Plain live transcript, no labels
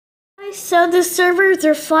So the servers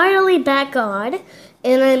are finally back on,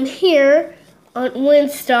 and I'm here on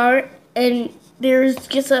WinStar, and there's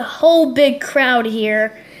just a whole big crowd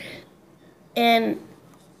here. And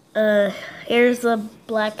here's a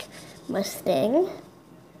black Mustang.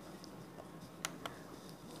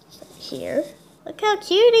 Here. Look how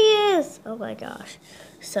cute he is! Oh my gosh,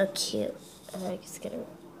 so cute. I'm just gonna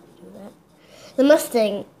do that. The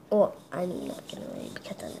Mustang. Well, I'm not gonna read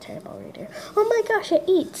because I'm a terrible reader. Oh my gosh, it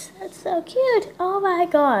eats. That's so cute. Oh my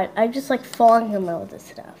god. I'm just like falling in love with this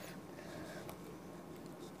stuff.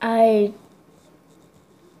 I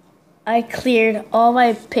cleared all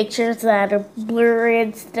my pictures that are blurry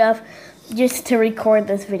and stuff just to record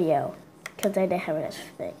this video because I didn't have enough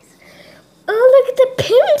space. Oh, look at the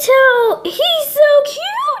Pinto. He's so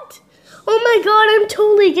cute. Oh my god, I'm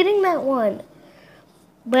totally getting that one.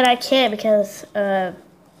 But I can't because I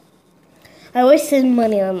wasted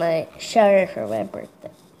money on my shower for my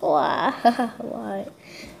birthday. Why? Why?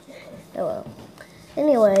 Oh well.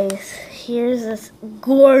 Anyways, here's this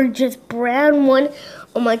gorgeous brown one.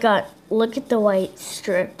 Oh my god, look at the white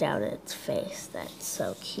strip down its face. That's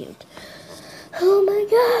so cute. Oh my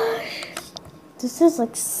gosh. This is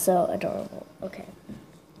like so adorable. Okay.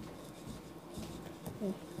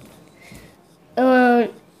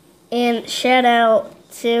 And shout out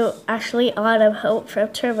to Ashley Autumn Hope from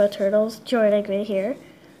Turbo Turtles joining me here.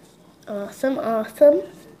 Awesome, awesome.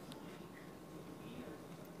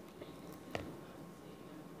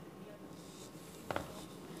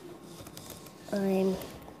 I'm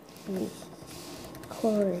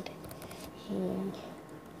recording.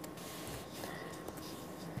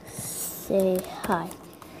 Say hi.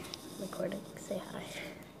 Recording. Say hi.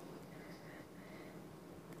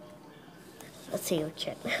 Let's see what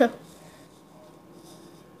chat.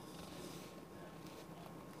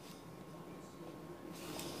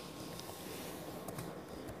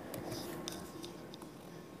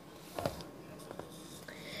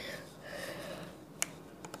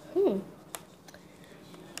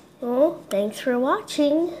 Well, thanks for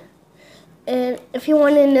watching. And if you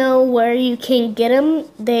want to know where you can get them,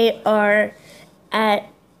 they are at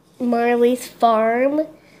Marley's farm.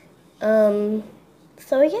 So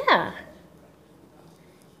yeah.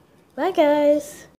 Bye guys.